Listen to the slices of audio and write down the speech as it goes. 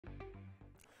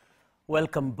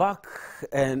Welcome back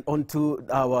and onto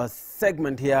our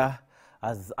segment here.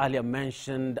 As earlier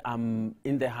mentioned, I'm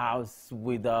in the house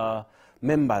with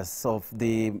members of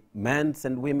the men's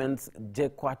and women's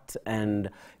JKUAT and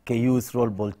KU's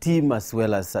Rollball team, as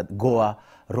well as at Goa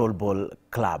Rollball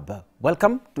Club.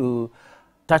 Welcome to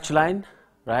Touchline,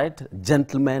 right?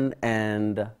 Gentlemen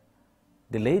and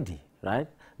the lady, right?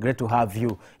 Great to have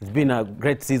you. It's been a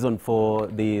great season for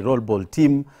the Rollball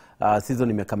team. Season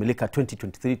imekamilika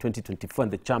 2023-2024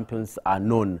 and the champions are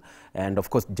known. And of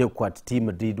course, JKUAT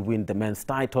team did win the men's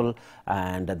title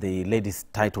and the ladies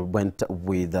title went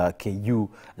with KU.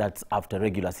 That's after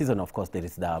regular season. Of course, there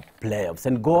is the playoffs.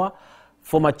 And Goa,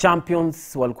 former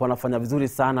champions, walikuwa wanafanya vizuri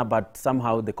sana, but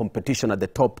somehow the competition at the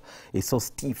top is so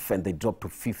stiff and they dropped to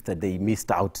 5th that they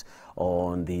missed out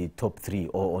on the top 3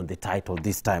 or on the title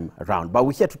this time around. But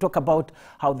we're here to talk about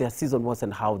how their season was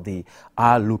and how they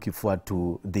are looking forward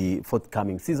to the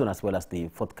forthcoming season as well as the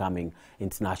forthcoming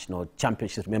international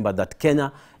championships. Remember that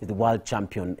Kenya is the world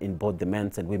champion in both the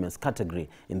men's and women's category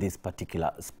in this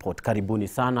particular sport. Karibuni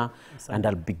sana. And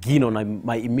I'll begin on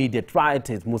my immediate right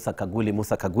is Musa Kaguli.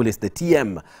 Musa Kaguli is the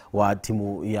TM wa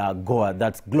timu ya Goa.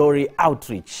 That's Glory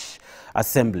Outreach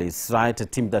Assemblies, right? A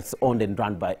team that's owned and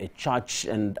run by a church.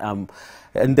 And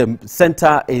the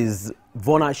center is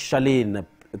Vona Shalin,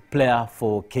 a player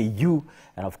for KU.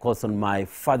 And of course, on my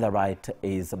further right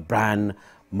is Brian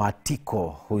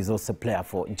Matiko, who is also a player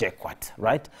for JKUAT,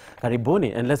 right?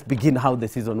 Karibuni, and let's begin how the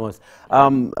season was.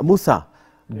 Musa,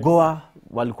 yes. Goa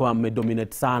walikuwa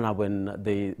wamedominate sana when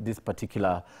this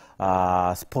particular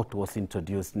sport was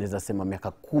introduced. Neza sema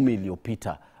miaka 10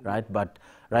 iliyopita, right? But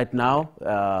right now,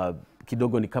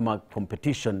 kidogo ni kama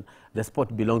competition, the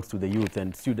sport belongs to the youth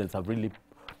and students have really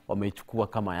wamechukua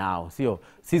kama yao. Sio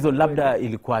season labda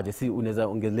ilikuwaje? Si unaweza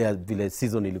ongelea vile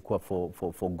season ilikuwa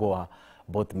for Goa,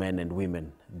 both men and women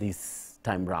this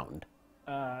time round?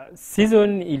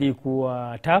 Season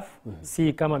ilikuwa tough,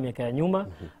 si kama miaka ya nyuma.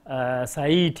 Saa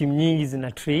hii timu nyingi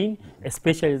zina train,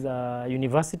 especially za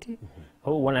university.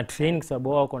 Wana train kwa sababu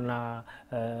wako na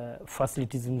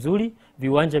facilities mzuri,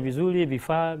 viwanja vizuri,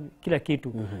 vifaa, kila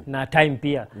kitu. Na time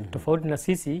pia. Tofauti na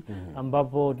sisi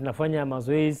ambapo tunafanya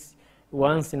mazoezi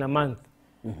once in a month.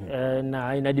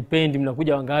 Na ina depend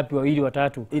mnakuja wangapi, wawili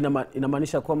watatu.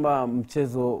 Inamaanisha kwamba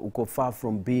mchezo uko far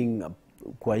from being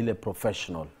kwa ile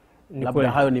professional.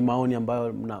 Labda hayo ni maoni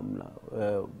ambayo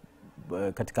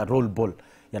katika Rollball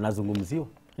yanazungumziwa.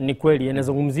 Ni kweli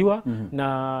yanazungumziwa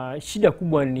na shida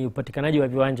kubwa ni upatikanaji wa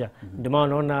viwanja. Ndio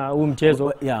maana unaona huu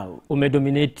mchezo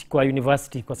umedominate kwa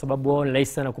university kwa sababu wao ni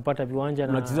rahisi sana kupata viwanja.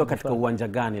 Na unachezwa katika uwanja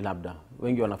gani labda?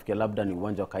 Wengi wanafikia labda ni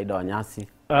uwanja wa kawaida wa nyasi.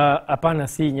 Hapana,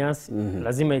 si nyasi.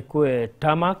 Lazima ikuwe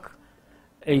tarmac,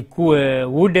 ikuwe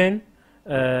wooden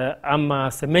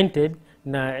ama cemented,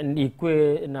 na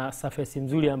ikuwe na surface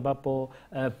mzuri ambapo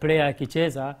player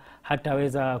akicheza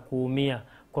hataweza kuumia.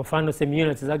 Kwa mfano sehemu hiyo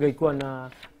inachezaga ikiwa na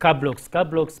car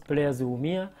blocks players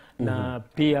huumia na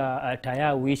pia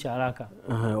taya huisha haraka.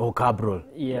 Car block.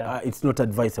 Yeah. It's not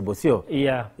advisable, sio?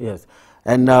 Yeah. Yes.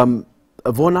 And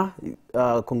Vona,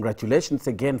 congratulations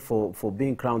again for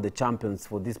being crowned the champions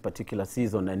for this particular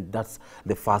season, and that's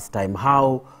the first time.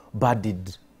 How bad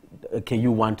did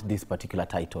KU want this particular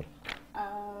title?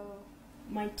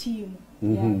 My team,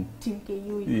 Team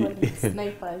KU, we call it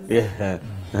snipers.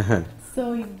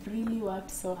 So we really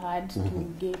worked so hard to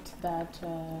get that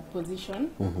position.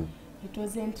 It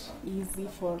wasn't easy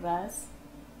for us.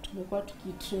 Tumekuwa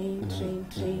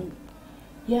tukitrain.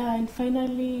 Yeah, and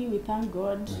finally we thank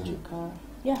God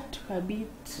tuka beat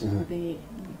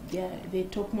the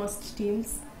topmost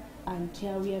teams, and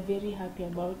yeah, we are very happy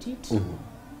about it.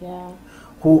 Yeah.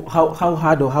 How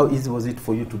hard or how easy was it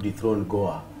for you to dethrone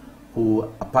Goa, who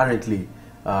apparently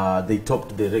they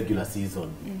topped the regular season,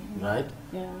 right?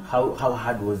 Yeah. How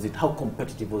hard was it? How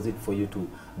competitive was it for you to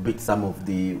beat some of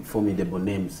the formidable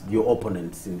names, your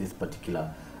opponents in this particular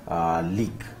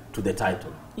league, to the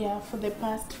title? Yeah, for the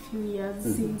past few years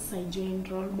since I joined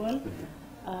Rollball,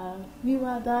 we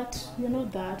were that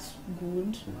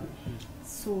good.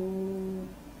 So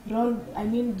Joy,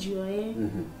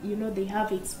 they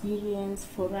have experience.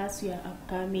 For us, we are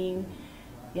upcoming.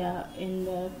 Yeah, and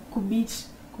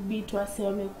Kubit wase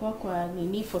wamekuwa kwa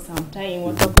nini for some time,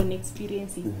 wako na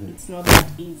experience, it's not that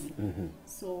easy.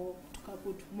 So tuka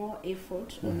put more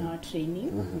effort on our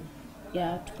training.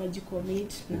 Yeah,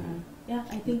 tukajicommit. Yeah,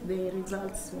 I think the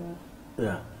results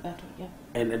were that one. Yeah.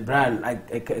 And Brian, I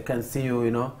can see you,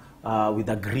 with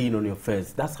a grin on your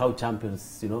face. That's how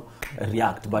champions,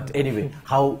 react. But anyway,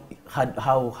 how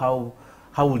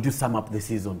would you sum up the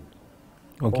season?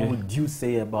 Okay. What would you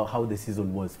say about how the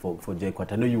season was for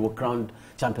JKUAT? I know you were crowned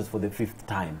champions for the 5th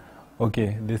time.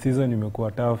 Okay, the season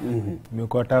imekuwa tough.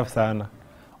 Imekuwa tough sana.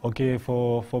 Okay,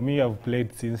 for me I've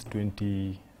played since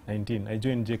 2019. I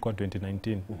joined J-Quad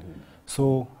 2019.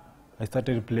 So I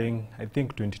started playing I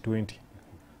think 2020.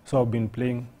 So I've been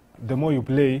playing. The more you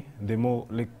play, the more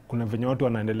like kuna venye watu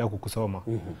wanaendelea kukusoma.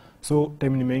 So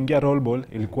time nimeingia Rollball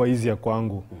ilikuwa easier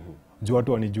kwangu. Juu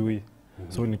watu wanijui.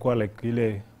 So nilikuwa like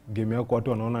ile game yako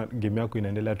watu wanaona game yako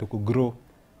inaendelea tu kugrow.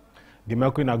 Game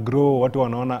yako ina grow, watu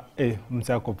wanaona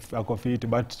mse ako fit,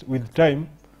 but with time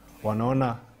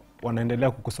wanaona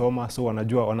wanaendelea kukusoma, so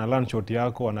wanajua wana learn shot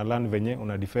yako, wana learn venye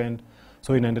una defend,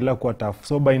 so inaendelea kuwa tough.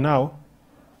 So by now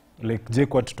like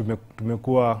J-Quad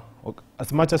tumekuwa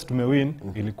as much as tumewin,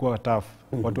 ilikuwa tough.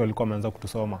 Watu walikuwa wameanza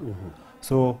kutusoma.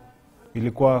 So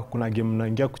ilikuwa kuna game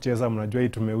mnaingia kucheza mnajua hii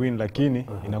tumewin, lakini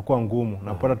inakuwa ngumu.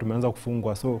 Napata tumeanza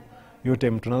kufungwa, so hiyo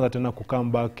time tunaanza tena ku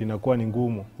come back, inakuwa ni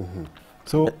ngumu.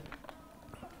 So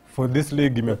for this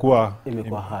league imekuwa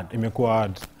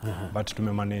hard. But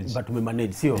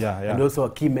tumemanage. Sio? Yeah. And also a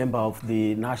key member of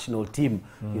the national team,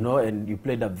 you know, and you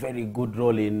played a very good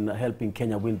role in helping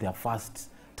Kenya win their first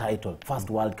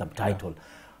World Cup title.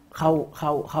 How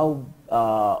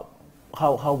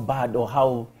bad or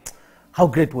how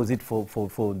great was it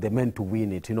for the men to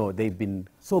win it? You know, they've been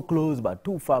so close but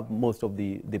too far most of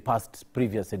the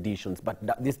previous editions. But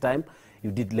this time, you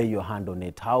did lay your hand on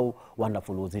it. How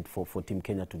wonderful was it for Team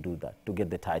Kenya to do that, to get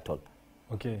the title?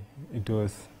 Okay,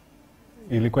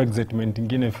 ilikuwa excitement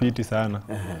ingine fiti sana.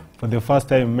 For the first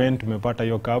time men tumepata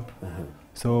hiyo cup.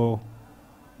 So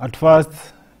at first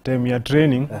time ya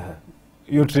training,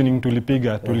 hiyo training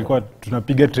tulikuwa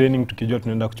tunapiga training tukijua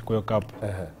tunaenda kuchukua hiyo cup.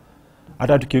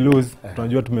 Hata tukilose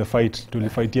tunajua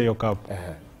tulifightia hiyo cup.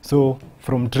 So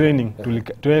from training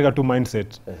tuliweka tu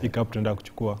mindset hii cup tunaenda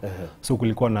kuchukua. So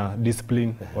kulikuwa na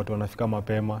discipline, watu wanafika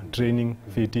mapema, training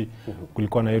fiti,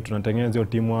 kulikuwa na hiyo tunatengeneza hiyo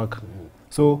teamwork.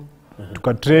 So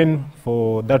tukatrain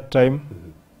for that time,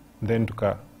 then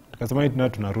tukasema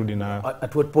tunarudi na.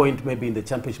 At what point maybe in the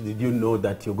championship did you know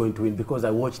that you're going to win? Because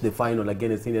I watched the final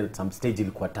against India at some stage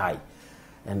ilikuwa tie,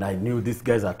 and I knew these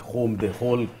guys at home, the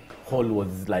whole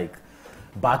was like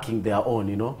backing their own,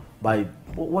 you know. By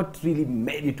what really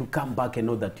made you to come back and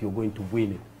know that you're going to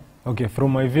win it? Okay,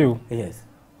 from my view, yes,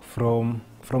 from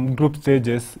group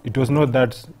stages it was not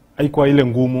that haikuwa ile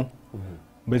ngumu.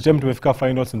 By the time tumefika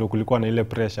finals ndo kulikuwa na ile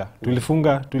pressure.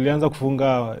 Tulianza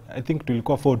kufunga, I think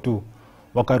tulikuwa 4-2.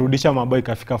 Wakarudisha mabao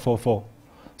ikafika 4-4.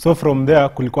 So from there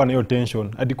kulikuwa na hiyo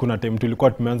tension. Hadi kuna time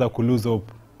tulikuwa tumeanza ku lose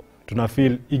hope. Tuna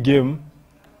feel hii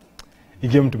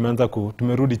game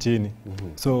tumerudi chini.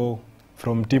 So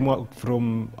from teamwork,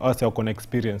 from us wako na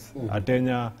experience.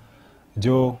 Atenya,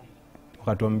 Joe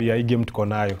wakatuambia hii game tuko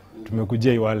nayo.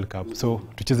 Tumekujia hii World Cup. So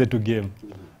tucheze tu game.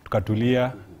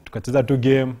 Tukatulia, tukacheza tu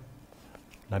game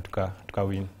na tuka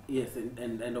win. Yes,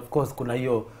 and of course kuna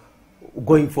hiyo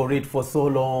going for it for so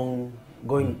long,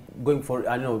 going for,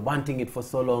 I know, wanting it for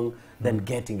so long, then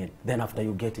getting it. Then after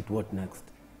you get it, what next?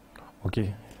 Okay,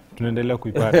 tunaendelea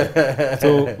kuipata.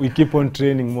 So we keep on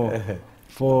training more.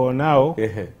 For now,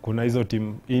 kuna hizo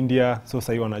team India, so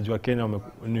sasa wanajua Kenya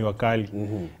ni wakali.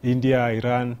 India,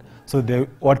 Iran, so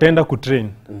wataenda kutrain.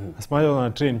 As much as wana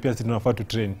train, pia sisi tunafaa tu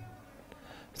train.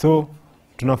 So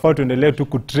tunafaa tuendelee tu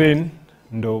kutrain,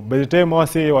 ndo by the time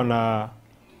wase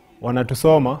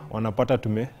wanatusoma, wanapata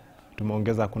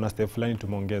tumeongeza, kuna step fulani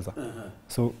tumeongeza.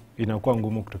 So inakuwa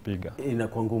ngumu kutupiga.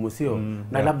 Inakuwa ngumu, sio?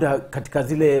 Na labda katika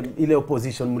ile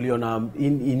opposition mliona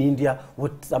in India,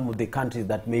 what some of the countries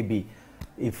that maybe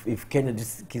if Kenya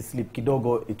just slip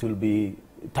kidogo, it will be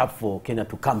tough for Kenya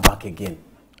to come back again?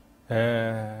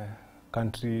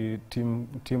 Country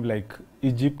team like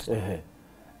Egypt,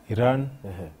 Iran,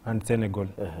 and Senegal.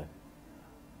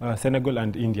 Senegal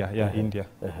and India, India.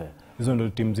 Hizo ndo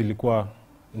teams zilikuwa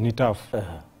ni tough.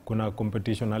 Kuna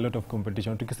competition, a lot of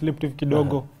competition. Tukislip tu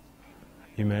kidogo,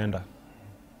 imeenda.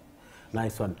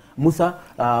 Nice one. Musa,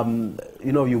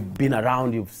 you know, you've been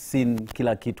around, you've seen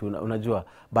kila kitu, unajua,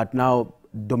 but now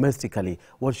domestically,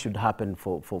 what should happen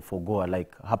for Goa,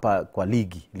 like hapa kwa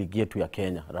ligi yetu ya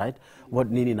Kenya, right?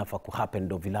 Nini inafaa kuhappen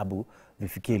ndo vilabu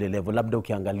vifikie ile level? Labda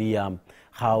ukiangalia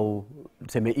how,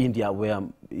 seme India, where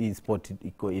e-sport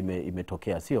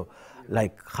imetokea, sio?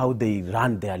 Like how they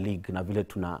run their league na vile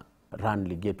tuna run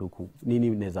ligi yetu huku, nini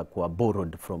inaweza kuwa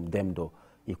borrowed from them ndo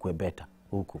ikuwe better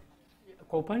huku?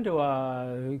 Kwa upande wa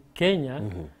Kenya,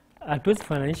 hatuwezi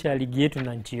fananisha ligi yetu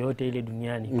na nchi yote ile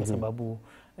duniani kwa sababu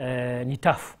ni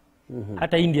tough.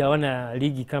 Hata India wana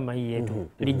ligi kama hii yetu.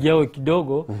 Ligi yao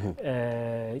kidogo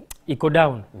iko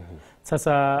down.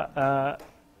 Sasa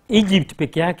Egypt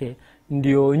peke yake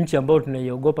ndio nchi ambayo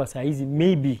tunaiogopa saa hizi,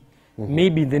 maybe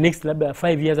in the next labda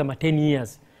 5 years ama 10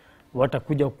 years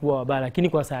watakuja kuwa wabaya, lakini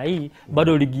kwa saa hii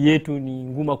bado ligi yetu ni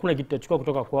ngumu, hakuna kitu tutachukua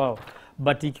kutoka kwao.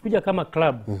 But ikikuja kama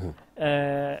club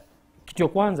kitu ya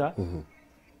kwanza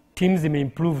teams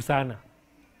zimeimprove sana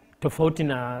tofauti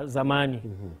na zamani.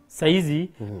 Sasa hizi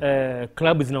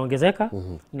club zinaongezeka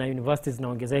na universities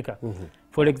zinaongezeka.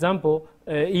 For example,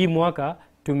 hii mwaka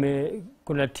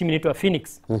kuna team inaitwa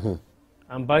Phoenix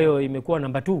ambayo imekuwa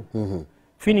number 2.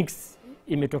 Phoenix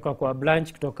imetoka kwa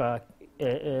branch kutoka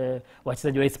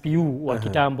wachezaji wa SPU wa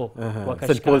kitambo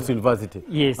St. Paul's University.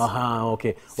 Yes. Aha,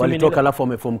 okay. Walitoka alafu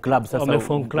wameform club sasa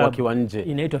wakiwa nje.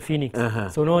 Inaitwa Phoenix.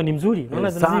 So unaona ni mzuri. Unaona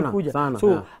zinazidi kuja.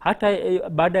 So hata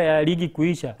baada ya ligi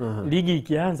kuisha, ligi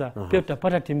ikianza, pia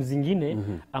tutapata timu zingine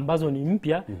ambazo ni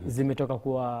mpya zimetoka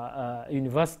kwa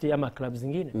university ama club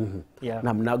zingine. Yeah.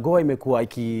 Na Goa imekuwa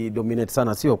ikidominate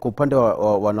sana, sio? Kwa upande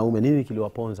wa wanaume nini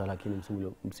kiliwaponza lakini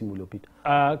msimu uliopita?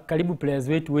 Karibu players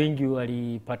wetu wengi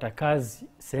walipata kazi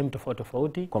sehemu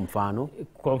tofauti.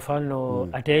 Kwa mfano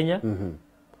Atenya.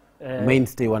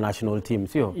 Mainstay wa national team,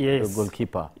 sio? Yes. The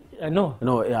goalkeeper.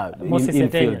 No, yeah.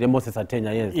 Moses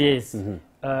Atenya, yes. Yes.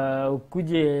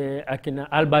 Kuje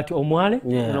akina Albert Omwale,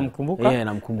 unamkumbuka? Yeah,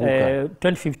 namkumbuka.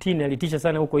 2015 alitisha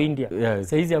sana huko India. Yes.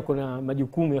 Sasa hizi kuna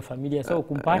majukumu ya familia, so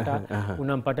kumpata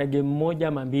unampata game moja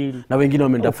ama mbili. Na wengine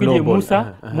wameenda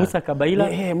global. Musa Kabaila.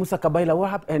 Yeah, Musa Kabaila,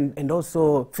 what happened? And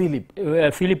also Philip.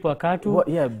 Philip Wakatu.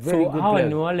 Yeah, very good hawa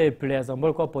ni wale players ambao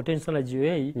walikuwa potential sana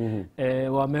GOA,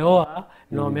 wameoa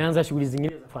na wameanza shughuli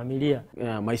zingine za familia.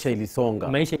 Yeah, maisha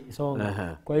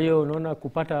ilisonga. Kwa hiyo unaona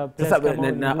kupata players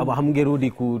kama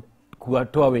hamgerudi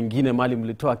kuwatoa wengine mali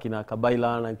mlitoa kina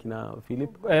Kabaila na kina Philip.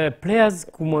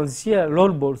 Players kumwanzishia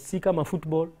rollball si kama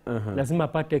football. Lazima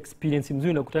apate experience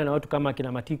mzuri na kukutana na watu kama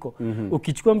kina Matiko.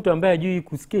 Ukichukua mtu ambaye hajui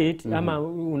kuskate ama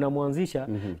unamwanzisha,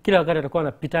 kila wakati atakuwa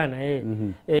anapitana na yeye.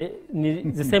 Ni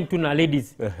the same tu na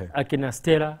ladies akina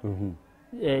Stella,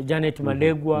 Janet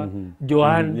Madegwa,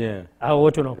 Joan, hao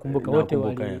wote unakumbuka, wote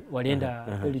walienda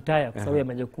retire kwa sababu ya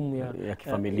majukumu ya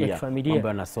kifamilia ambayo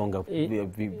yanasonga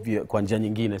kwa njia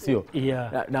nyingine, sio?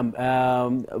 Yeah.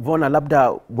 Vona,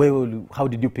 labda wewe, how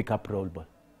did you pick up rollball?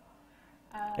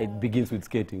 It begins with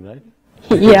skating, right?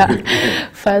 Yeah.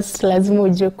 First lazima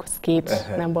ujue kuskate,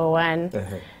 number 1.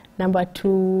 Number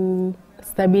 2,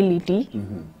 stability,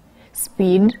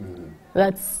 speed.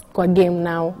 That's kwa game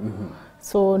now.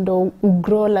 So ndo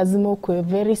ugrow lazima ukue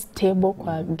very stable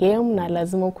kwa game na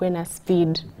lazima ukue na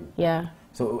speed. Yeah.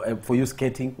 So for you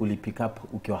skating, will you pick up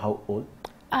ukiwa how old?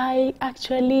 I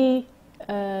actually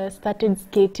started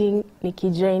skating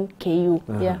nikijoin KU.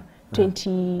 Yeah.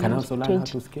 20. Can I also learn how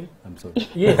to skate? I'm sorry.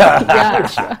 Yeah,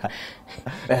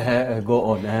 sure. Go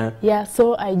on. Yeah,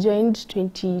 so I joined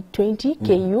 2020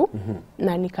 KU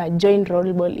na nika join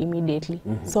rollball immediately.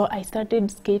 So I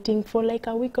started skating for like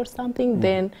a week or something,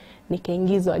 then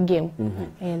nikaingizwa game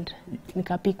and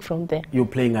nika pick from there. You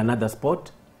playing another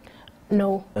sport?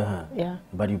 No. Yeah.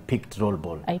 But you picked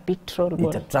rollball. I picked rollball.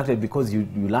 It attracted because you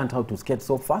learned how to skate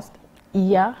so fast?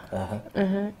 Yeah.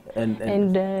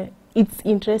 And it's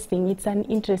interesting. It's an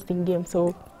interesting game.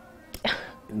 So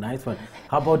nice one.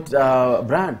 How about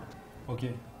Brian?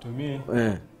 Okay, to me,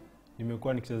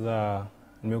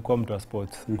 nimekuwa mtu wa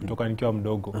sports kutoka nikiwa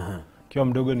mdogo. Nikiwa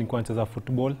mdogo nilikuwa nacheza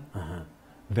football.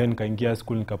 Then kaingia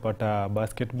school nikapata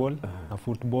basketball na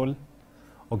football.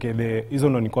 Okay, hizo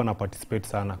ndo nilikuwa na participate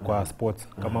sana kwa sports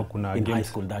kama kuna in games high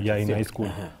school, in high school.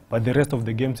 But the rest of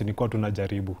the games nilikuwa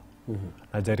tunajaribu.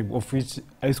 Najaribu, of which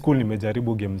high school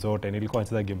nimejaribu game zote, nilikuwa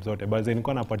nacheza game zote, but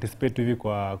nilikuwa na participate hivi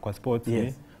kwa sports,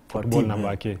 ni football na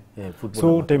bake.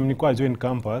 So time nilikuwa join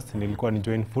campus, nilikuwa ni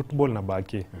join football na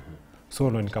bake. So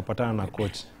ndo nikapatana na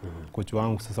coach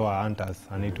wangu sasa wa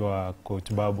Hunters, anaitwa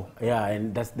Coach Babu. Yeah,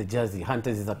 and that's the jersey.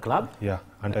 Hunters is a club? Yeah,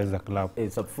 Hunters is a club.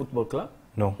 It's a football club?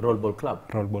 No. Rollball club?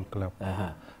 Rollball club.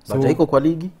 But iko kwa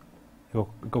ligi?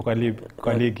 Iko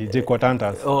kwa ligi, JKUAT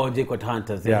Hunters. Oh, JKUAT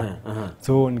Hunters. Yeah.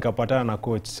 So nikapatana na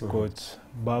coach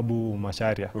Babu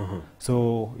Masharia.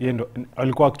 So yeye ndo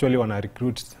alikuwa actually wana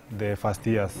recruit the first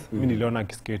years. Mimi niliona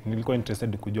akiskate, nilikuwa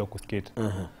interested kujua kuskate.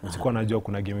 Sikuwa najua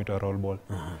kuna game ya rollball.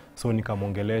 So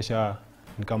nikamongelesha,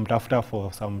 nikamtafuta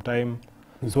for some time.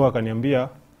 So akaniambia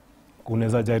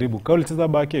unaweza jaribu. Kama ulicheza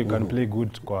bake you can play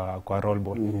good kwa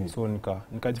rollball. So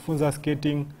nikajifunza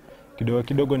skating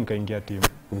kidogo nikaingia team.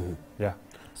 Yeah.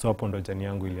 So hapo ndo jani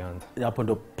yangu ilianza. Hapo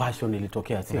ndo passion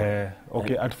ilitokea, sio?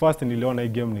 Okay, at first niliona hii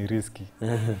game ni risky.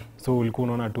 So ulikuwa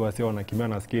unaona tu wasi wanakimbia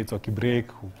na skates wakibreak,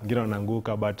 wengine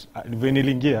wanaanguka, but when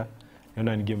niliingia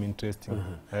naona ni game interesting.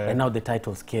 And now the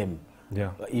titles came.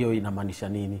 Yeah. Hiyo inamaanisha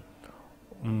nini?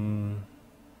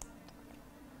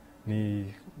 Ni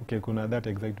kuna that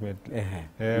excitement.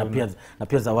 Na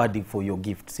pia zawadi for your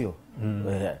gift, sio?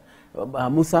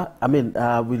 Musa, I mean,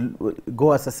 we'll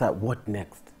Goa sasa, what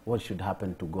next? What should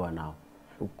happen to Goa now?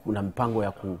 Kuna mpango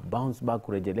ya ku bounce back,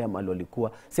 kurejelea mahali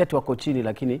walikuwa. Si ati wako chini,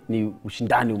 lakini ni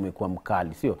ushindani umekuwa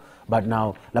mkali, sio? But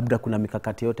now labda kuna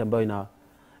mikakati yote ambayo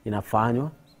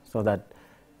inafanywa so that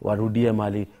warudie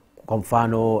mahali, kwa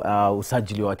mfano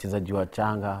usajili wa wachezaji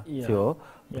wachanga, sio?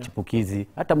 Chipukizi.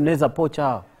 Hata mnaweza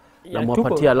pocha na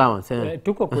mwapatia allowance.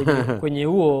 Tuko kwenye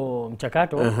huo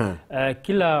mchakato.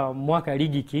 Kila mwaka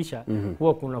ligi ikiisha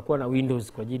huwa kunakuwa na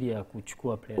windows kwa ajili ya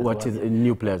kuchukua players,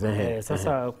 new players.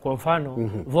 Sasa kwa mfano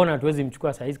Vona hatuwezi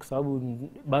mchukua saa hizi kwa sababu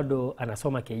bado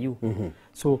anasoma KU.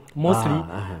 So mostly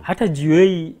hata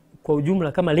GA kwa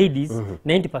ujumla kama ladies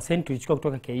 90% tulichukua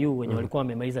kutoka KU wenye walikuwa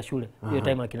wamemaliza shule. Hiyo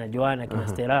time akina Joanna, akina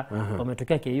Stella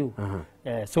wametokea KU.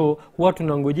 So huwa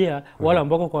tunangojea wale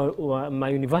ambao kwa ma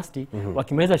university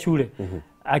wakimaliza shule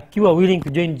akiwa willing to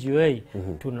join GA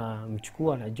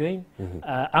tunamchukua na join,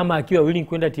 ama akiwa willing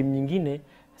kwenda timu nyingine,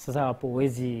 sasa hapo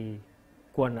huwezi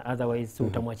kuwa na otherwise, so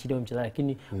utamwachilia mchezaji,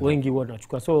 lakini wengi huwa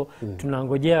tunachukua. So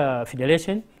tunangojea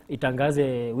federation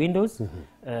itangaze windows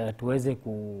tuweze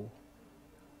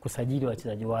kusajili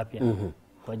wachezaji wapya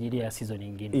kwa ajili ya season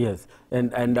nyingine. Yes,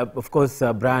 and of course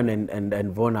Brian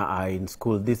and Vona are in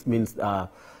school. This means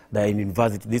they're in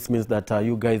university. This means that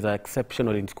you guys are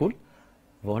exceptional in school.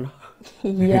 Vona?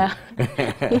 Yeah.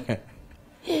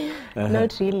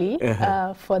 Not really.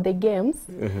 For the games,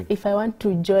 if I want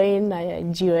to join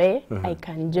GOA, I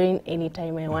can join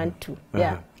anytime I want to.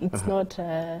 Yeah, it's not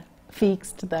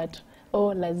fixed that,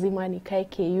 oh, lazima nikae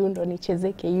KU ndo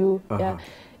nicheze KU. Yeah.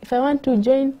 If I want to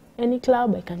join any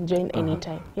club, I can join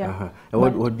anytime. Yeah.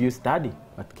 What do you study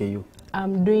at KU?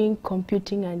 I'm doing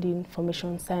computing and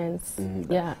information science.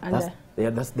 Yeah, and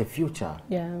that's the future.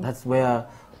 Yeah. That's where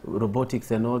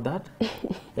robotics and all that.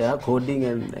 Yeah, coding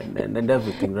and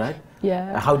everything, right?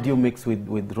 Yeah. How do you mix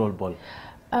with Rollball?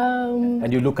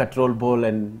 And you look at Rollball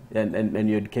and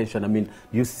your education. I mean,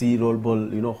 you see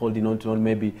Rollball, you know, holding on to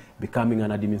maybe becoming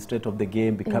an administrator of the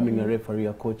game, becoming a referee,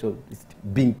 a coach, or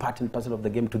being part and parcel of the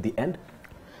game to the end?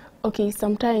 Okay,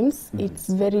 sometimes it's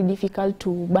very difficult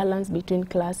to balance between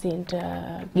class and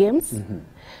games,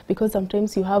 because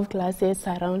sometimes you have classes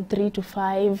around 3 to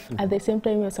 5. At the same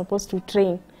time, you're supposed to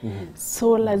train.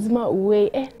 So lazima uwe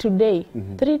today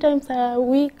 3 times a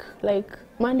week, like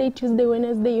Monday, Tuesday,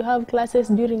 Wednesday, you have classes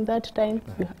during that time.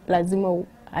 Lazima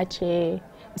uache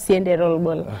usiende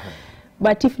Rollball.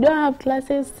 But if you don't have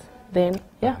classes, then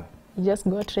you just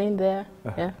go train there.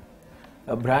 Yeah.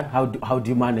 Brian, how do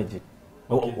you manage it?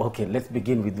 Okay, let's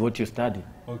begin with what you study.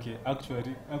 Okay,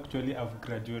 actually I've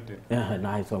graduated.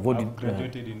 Nice. I've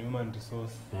graduated in human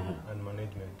resource and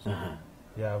management.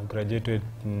 Yeah, I've graduated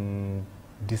in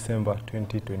December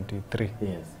 2023.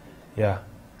 Yes. Yeah.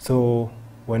 So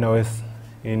when I was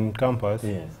in campus,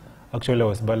 actually I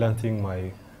was balancing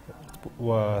my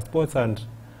sports and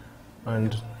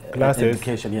classes.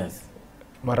 Education, yes.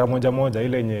 Mara moja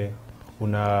ile yenye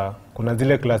kuna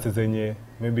zile classes zenye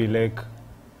maybe like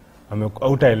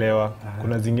hautaelewa,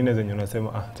 kuna zingine zenye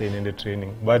unasema cha niende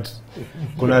training, but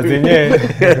kuna zenye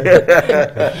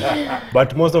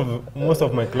but most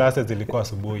of my classes zilikuwa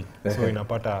asubuhi, so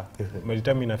inapata by the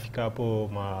time inafika hapo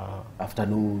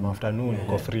afternoon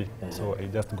go free, so I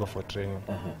just go for training.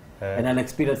 And an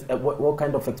experience, what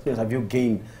kind of experience have you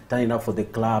gained turning out for the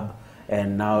club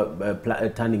and now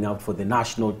turning out for the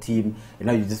national team, and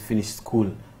now you just finished school?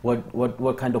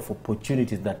 What kind of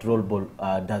opportunities that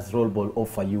does Rollball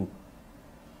offer you?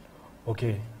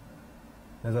 Okay,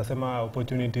 naweza sema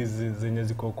opportunities zenye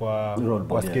ziko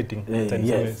kwa skating.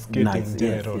 Skating in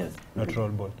general, not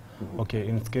Rollball. Okay,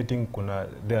 in skating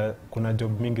kuna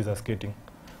job mingi za skating.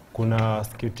 Kuna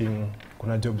skating,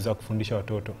 kuna job za kufundisha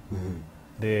watoto,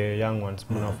 the young ones,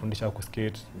 unafundisha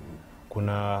kuskate.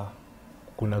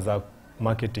 Kuna za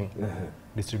marketing,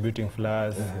 distributing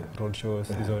flyers, road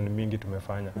shows, hizo ni mingi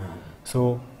tumefanya.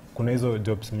 So kuna hizo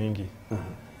jobs mingi.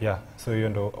 Yeah, so hiyo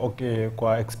ndo okay.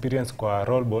 Kwa experience kwa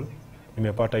Rollball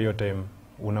nimepata hiyo time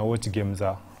una watch games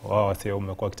za wao wasio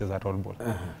umekuwa kicheza Rollball.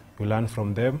 You learn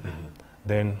from them,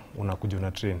 then unakuja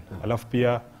una train. Alafu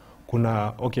pia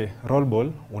kuna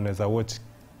Rollball unaweza watch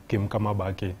game kama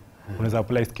baki. Unaweza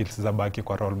apply skills za baki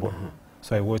kwa Rollball.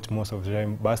 So I watch most of the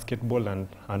time basketball and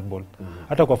handball.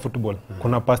 Hata kwa football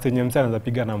kuna pass yenye msana anaweza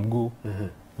piga na mguu,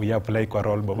 we apply kwa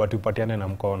Rollball but upatiane na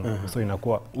mkono. So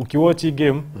inakuwa ukiwatch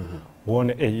game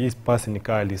uone hii pass ni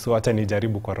kali, so acha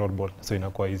nijaribu kwa Rollball, so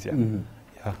inakuwa easier.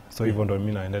 Yeah, so hivyo ndo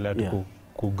mimi naendelea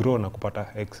ku grow na kupata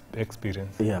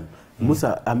experience. Yeah.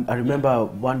 Musa, I remember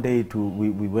one day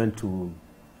we went to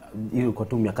kwa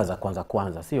tu miaka za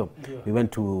kwanza sio? We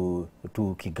went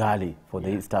to Kigali for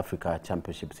the East Africa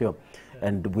Championship, sio?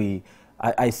 And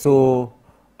I saw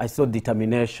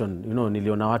determination, you know,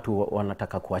 niliona watu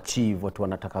wanataka kuachieve, watu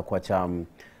wanataka kuacha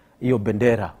hiyo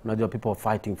bendera, unajua people are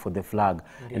fighting for the flag.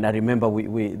 And I remember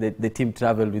the team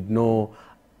traveled with no,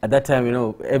 at that time, you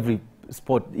know, every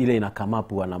sport ile ina come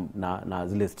up na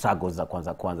zile struggles za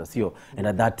kwanza sio. And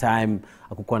at that time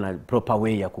hakukuwa na proper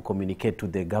way ya communicate to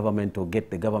the government or get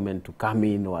the government to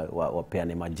come in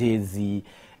wapeane majezi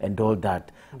and all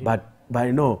that. But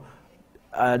you know,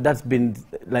 that's been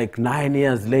like 9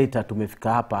 years later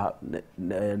tumefika hapa,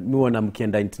 muona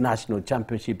mkienda international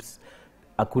championships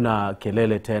hakuna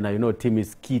kelele tena, you know, team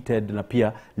is kitted na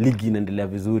pia ligi inaendelea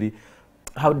vizuri.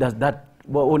 How does that,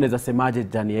 unaweza semaje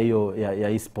jani ya hiyo ya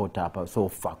e-sport hapa so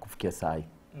far kufikia sai?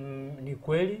 Ni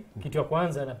kweli, kitu ya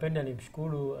kwanza napenda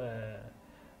nimshukuru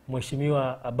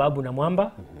Mheshimiwa Ababu na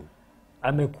Mwamba.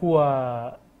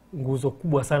 Amekuwa nguzo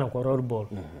kubwa sana kwa Rollball.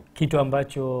 Kitu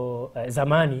ambacho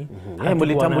zamani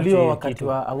mlitambuliwa wakati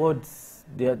wa awards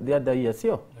the other year,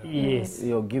 sio? Yes.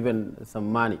 You're given some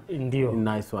money. Ndio.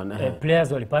 Nice one.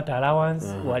 Players walipata allowance,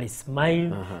 wali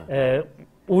smile.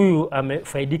 Huyu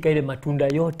amefaidika ile matunda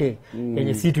yote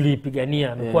yenye sisi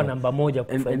tulipigania, amekuwa namba 1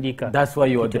 kufaidika. That's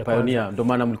why you are the pioneer, ndio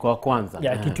maana mlikuwa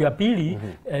kwanza. Kitu ya pili,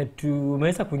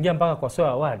 tumeweza kuingia mpaka kwa SOA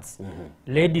Awards.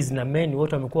 Ladies na men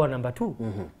wote wamekuwa namba 2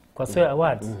 kwa SOA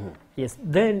Awards. Yes.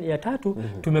 Then ya tatu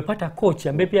tumepata coach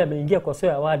ambaye pia ameingia kwa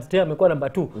SOA Awards, tena amekuwa namba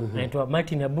 2, anaitwa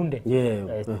Martin Abunde.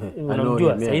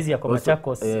 Unamjua saizi yako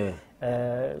Machakos.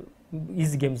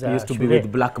 Hizi games za used to be with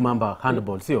Black Mamba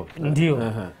handball, sio? Ndio.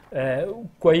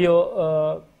 Kwa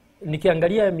hiyo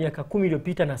nikiangalia miaka 10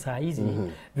 iliyopita na saa hizi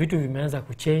vitu vimeanza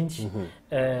kuchange.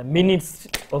 Minutes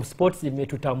of sports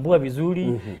imetutambua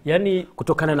vizuri. Yani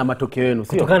kutokana na matokeo yenu,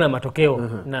 sio? Kutokana na matokeo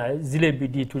na zile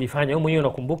bidii tulifanya. Wewe mwenyewe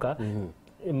unakumbuka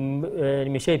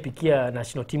nimeshaipikia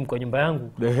national team kwa nyumba yangu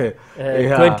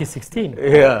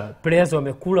 2016. Players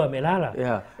wamekula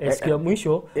wamelala. Siku ya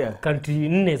mwisho country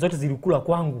 4 zote zilikula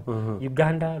kwangu.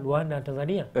 Uganda, Rwanda na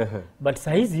Tanzania. But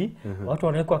saa hizi watu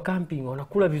wanawekwa camping,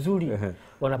 wanakula vizuri,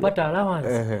 wanapata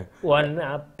allowance,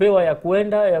 wanapewa ya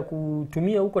kuenda ya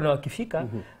kutumia huko, na wakifika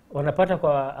wanapata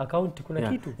kwa account kuna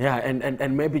kitu.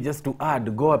 And maybe just to add,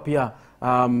 Goa pia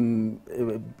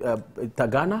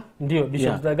Tagana, ndio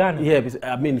Bishop Tagana.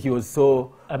 I mean he was so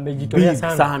big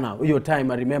sana. Hiyo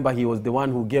time I remember he was the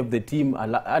one who gave the team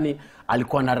yani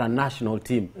alikuwa na national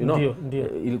team, you know. Ndio.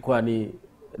 Ilikuwa ni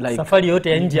like safari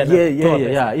yote ya nje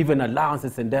anatoa even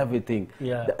allowances and everything.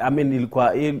 I mean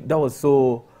ilikuwa that was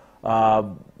so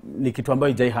ni kitu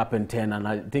ambayo jai happen tena, na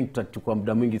I think tutachukua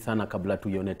muda mwingi sana kabla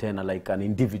tuione tena like an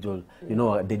individual, you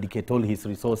know, dedicate all his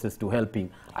resources to helping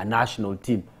a national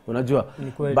team, unajua.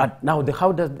 But now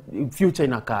how does future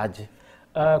inakaaje?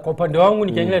 Kwa upande wangu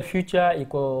nikiangalia future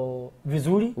iko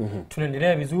vizuri,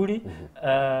 tunaendelea vizuri.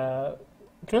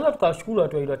 Tunaweza tukashukuru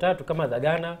watu wawili watatu kama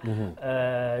Dagana,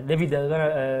 David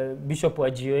Dagana, Bishop wa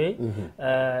GOA,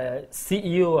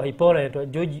 CEO wa Hipora anaitwa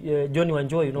Johnny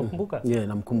Wanjoy, unakumbuka?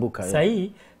 Namkumbuka. Sasa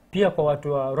hii pia kwa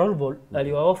watu wa Rollball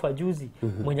aliwaofa juzi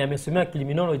mwenye amesomea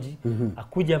criminology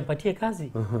akuja ampatie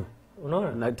kazi.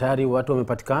 Unaona? Na tayari watu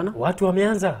wamepatikana? Watu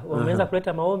wameanza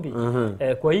kuleta maombi.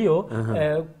 Kwa hiyo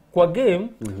kwa game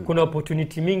kuna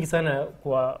opportunity mingi sana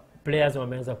kwa players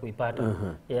wameanza kuipata.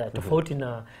 Tofauti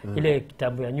na ile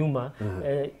kitabu ya nyuma.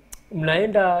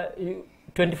 Mnaenda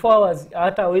 24 hours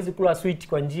hata hawezi kula sweet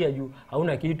kwa njia juu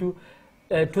hauna kitu.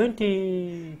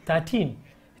 2013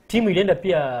 timu ilienda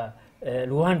pia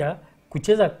Rwanda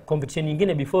kucheza competition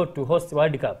nyingine before to host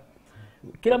World Cup.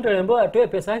 Kila mtu aliambiwa atoe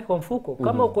pesa yake kwa mfuko.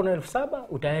 Kama uko na 7,000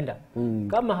 utaenda.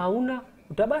 Kama hauna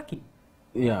utabaki.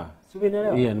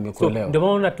 Nimekuelewa. Ndio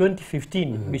maana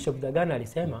 2015 Bishop Dagana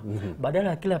alisema badala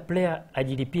ya kila player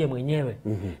ajilipie mwenyewe,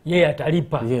 yeye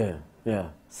atalipa.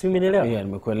 Si umeelewa?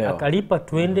 Nimekuelewa. Akalipa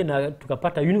tuende na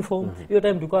tukapata uniform. Hiyo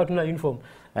time tulikuwa hatuna uniform.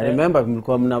 I remember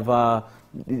mlikuwa mnavaa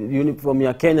uniform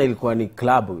ya Kenya, ilikuwa ni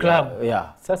club.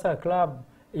 Sasa club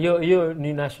hiyo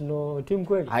ni national team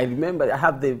kweli. I remember, I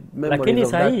have the memories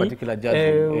of that particular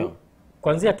jersey.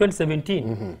 Kuanzia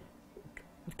 2017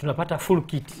 tunapata full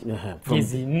kit.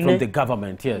 Jezi 4 from the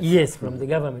government. Yes, from the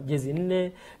government. Jezi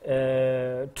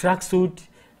 4, tracksuit,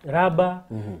 rubber.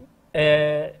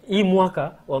 Hii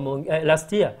mwaka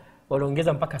last year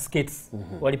waliongeza mpaka skates.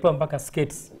 Walipewa mpaka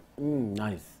skates.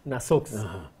 Nice. Na socks.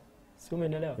 Si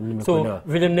umeelewa? So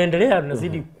vile mnaendelea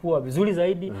tunazidi kuwa vizuri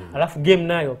zaidi, alafu game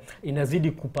nayo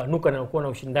inazidi kupanuka na kuwa na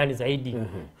ushindani zaidi.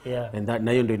 And that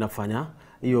na hiyo ndio inafanya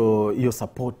hiyo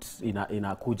support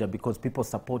inakuja because people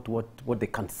support what they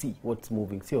can see, what's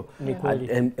moving. So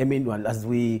and I mean as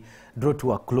we draw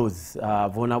to a close,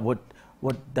 Vona,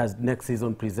 what does next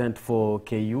season present for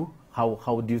KU?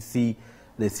 How do you see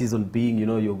the season being? You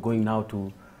know, you're going now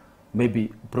to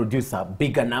maybe produce a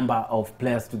bigger number of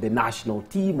players to the national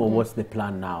team, or what's the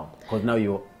plan now? Because now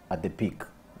you're at the peak.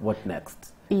 What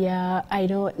next? Yeah, I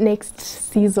know next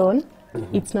season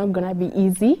it's not gonna be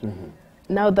easy.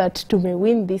 Now that tume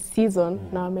win this season,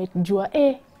 now amejua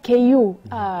KU,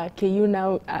 KU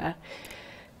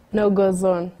now goes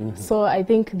on. So I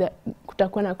think that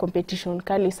kutakuwa na competition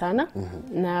kali sana,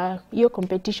 na hiyo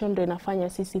competition ndio inafanya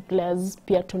sisi players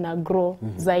pia tuna grow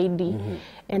zaidi.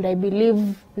 And I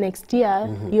believe next year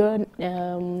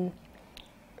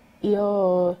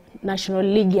your national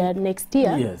league ya next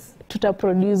year tuta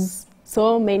produce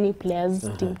so many players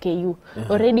team KU.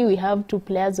 Already we have 2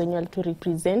 players when you to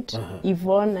represent,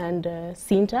 Yvonne and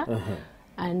Sinta,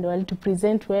 and well to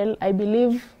present well. I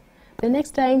believe the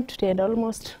next time to get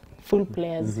almost full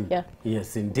players. Yeah.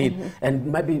 Yes, indeed. And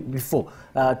maybe before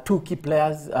 2 key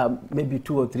players, maybe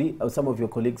 2 or 3, some of your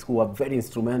colleagues who are very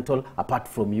instrumental apart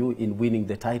from you in winning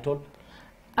the title.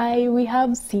 We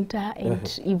have Sinta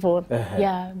and Yvonne.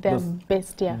 Yeah, they're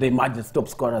best. Yeah. They might just top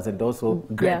scorers and also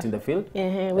great in the field.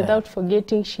 Without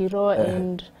forgetting Shiro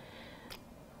and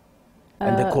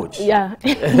the coach. Yeah.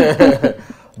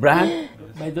 Brian?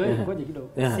 By the way,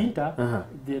 Sinta,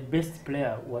 the best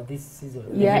player was this season.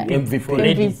 Yeah,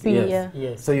 MVP.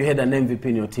 Yes. So you had an MVP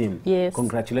in your team. Yes.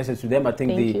 Congratulations to them. I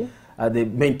think the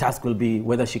main task will be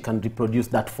whether she can reproduce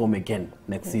that form again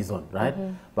next season, right?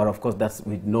 But of course, that's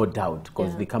with no doubt,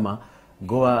 because the kama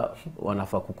Goa,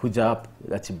 wanafa kukuja up,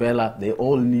 Chibela, they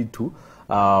all need to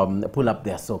pull up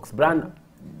their socks. Brian,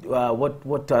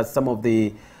 what are some of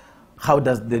the, how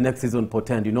does the next season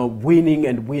portend? You know, winning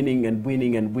and winning and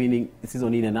winning and winning,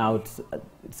 season in and out,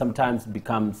 sometimes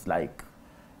becomes like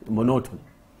monotony.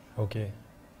 Okay.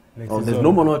 There's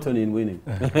no monotony in winning.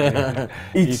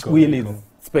 Each win is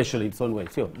special in its own way.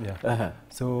 Sure. Yeah.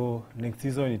 So next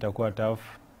season itakuwa tough,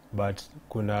 but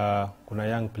kuna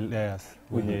young players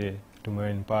wenye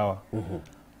tumeempower.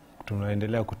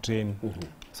 Tunaendelea kutrain.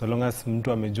 So long as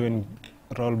mtu amejoin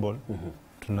Rollball,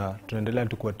 tunaendelea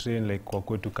tu kwa train like kwa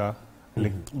kwetu ka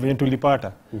like venye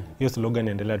tulipata. Hiyo slogan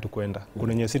endelea tu kwenda.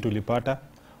 Kuna nyesi tulipata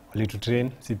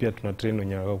walitutrain, si pia tunatrain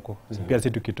wenye wako. Si pia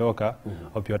si tukitoka,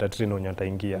 au pia watatrain wenye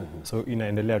wataingia. So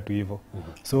inaendelea tu hivyo.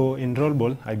 So in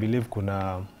Rollball, I believe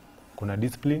kuna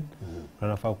discipline,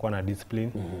 kunafaa kuwa na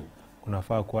discipline,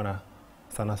 kunafaa kuwa na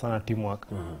sana teamwork.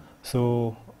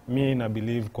 So mi na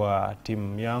believe kwa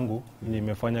team yangu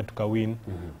nimefanya tukawin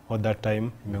all that time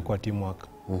imekuwa teamwork.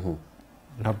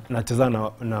 Nacheza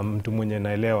na mtu mwenye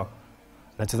naelewa.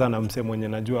 Nacheza na mse mwenye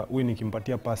najua huyu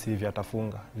nikimpatia pass hivi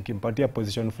atafunga. Nikimpatia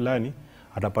position fulani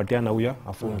atapatia na huyo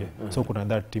afunge. So kuna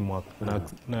that teamwork.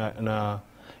 Na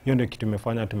hiyo ndio kitu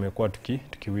imefanya tumekuwa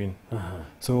tukiwin.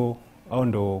 So hao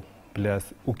ndo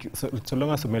players so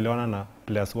long as umeelewana na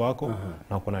players wako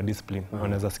na kuna discipline,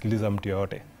 wanaweza sikiliza mtu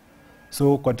yote.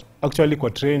 So actually kwa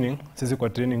training, sisi kwa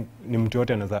training ni mtu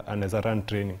yote anaweza run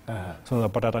training. So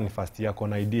unapata hata ni first year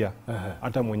kuna idea.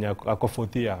 Hata mwenye ako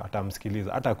fourth year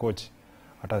atamsikiliza, hata coach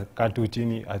atakaa tu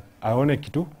chini aone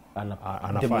kitu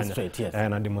anafanya.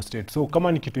 Ana demonstrate. So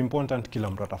kama ni kitu important kila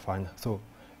mtu atafanya. So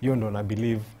hiyo ndo na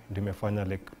believe ndimefanya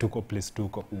like tuko place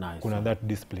tuko. Kuna that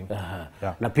discipline.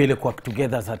 Na pia ile kwa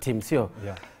together as a team, sio?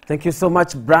 Thank you so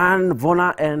much Brian,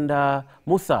 Vona and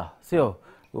Musa, sio?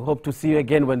 We hope to see you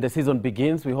again when the season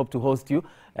begins. We hope to host you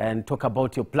and talk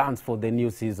about your plans for the new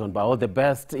season. But all the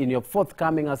best in your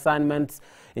forthcoming assignments,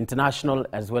 international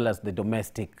as well as the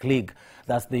domestic league.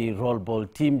 That's the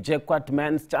Rollball team. JKUAT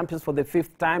men's champions for the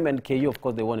 5th time, and KU, of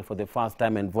course, they won it for the 1st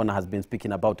time. And Vona has been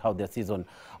speaking about how their season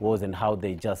was and how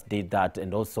they just did that.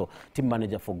 And also team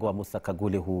manager for Goa, Musa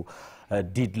Kagule, who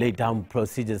did lay down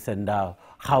procedures and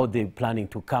how they're planning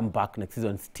to come back next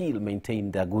season and still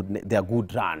maintain their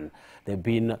good run. They've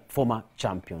been former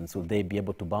champions. Will they be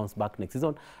able to bounce back next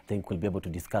season? I think we'll be able to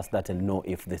discuss that and know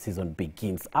if the season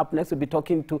begins. Up next, we'll be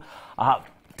talking to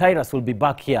Tyrus will be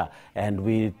back here and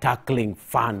we're tackling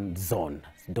fan zone.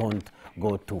 Don't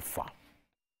go too far.